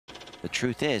The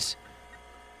truth is,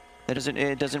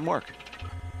 it doesn't work.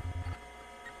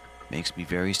 Makes me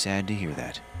very sad to hear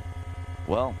that.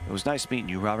 Well, it was nice meeting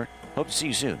you, Robert. Hope to see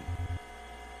you soon.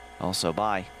 Also,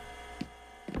 bye.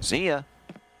 See ya.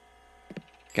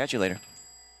 Catch you later.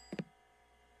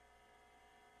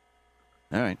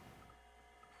 All right.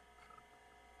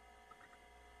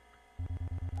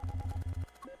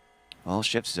 Well,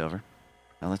 shift's over.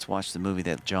 Now let's watch the movie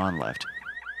that John left.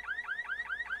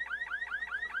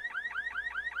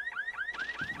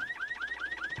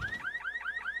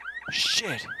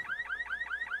 Shit.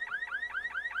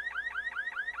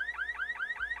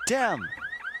 Damn.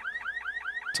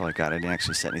 That's all I got. I didn't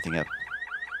actually set anything up.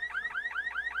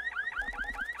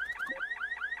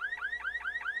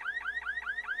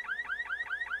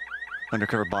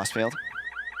 Undercover boss failed.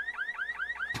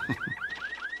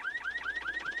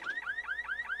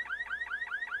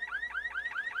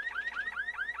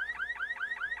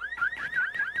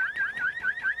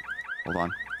 Hold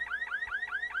on.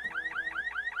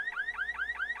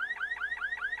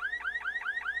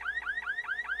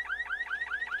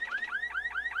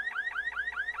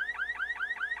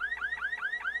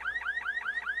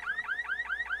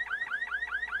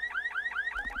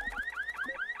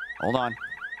 Hold on.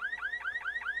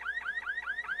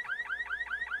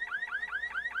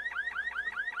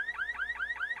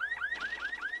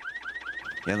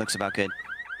 Yeah, it looks about good.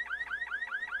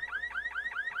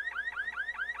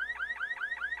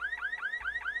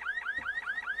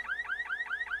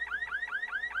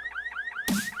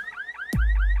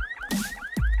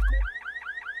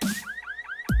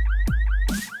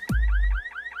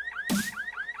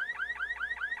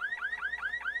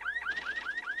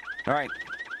 All right.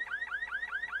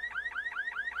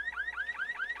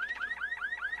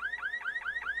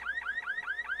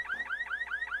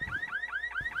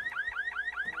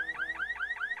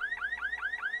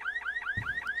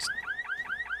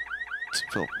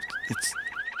 Phil, it's...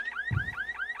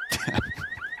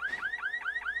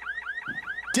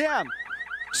 Damn!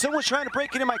 Someone's trying to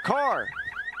break into my car!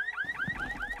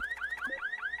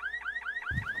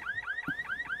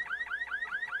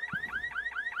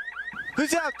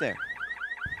 Who's out there?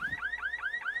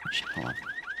 Shit, hold on.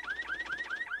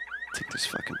 Take this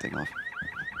fucking thing off.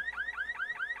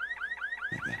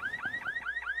 Like that.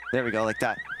 There we go, like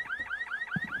that.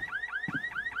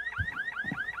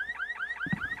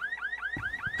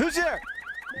 Who's there?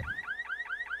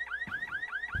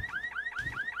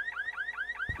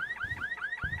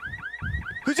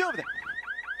 Who's over there?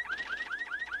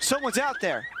 Someone's out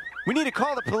there. We need to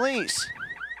call the police.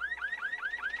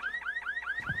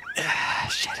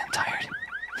 Shit, I'm tired.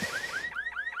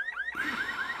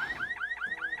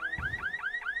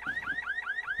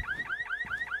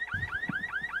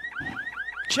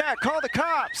 Chad, call the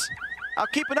cops. I'll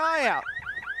keep an eye out.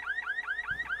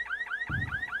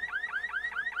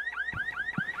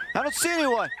 I don't see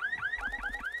anyone.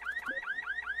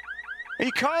 Are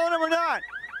you calling them or not?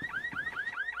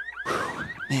 Whew,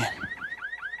 man.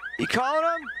 You calling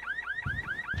them?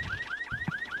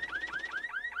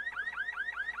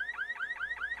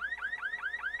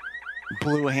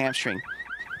 Blew a hamstring.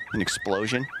 An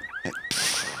explosion.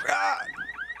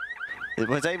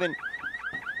 Was I even...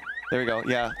 There we go,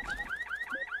 yeah.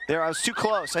 There, I was too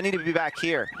close. I need to be back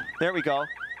here. There we go.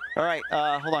 All right,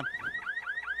 hold on.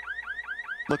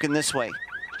 Looking this way.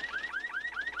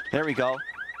 There we go.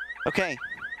 Okay.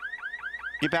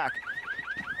 Get back.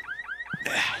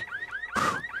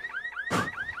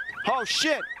 Oh,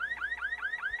 shit.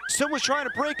 Someone's trying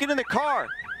to break into the car.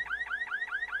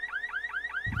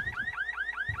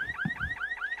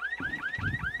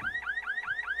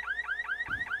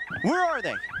 Where are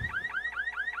they?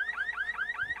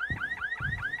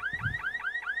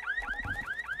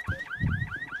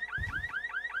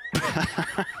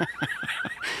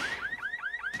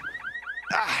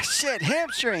 Ah, shit,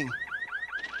 hamstring.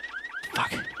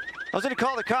 Fuck. I was gonna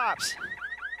call the cops.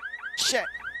 Shit.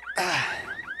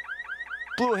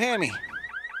 Blew a hammy.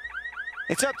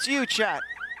 It's up to you, chat.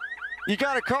 You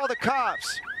gotta call the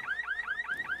cops.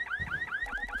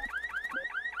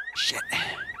 Shit.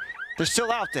 They're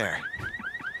still out there.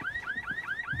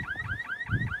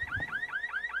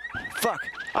 Fuck.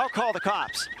 I'll call the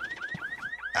cops.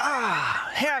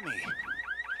 Ah, hammy.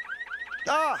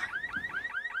 Ah.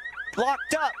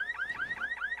 Locked up.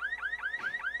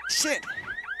 Shit.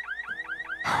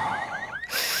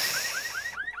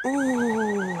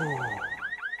 Ooh.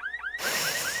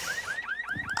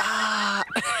 Ah.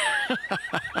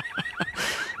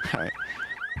 All right.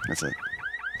 That's it.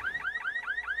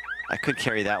 I could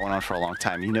carry that one on for a long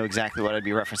time. You know exactly what I'd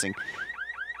be referencing.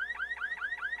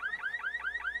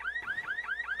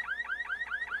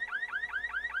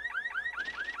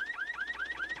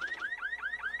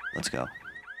 Let's go.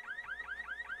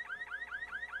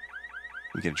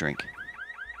 We get a drink.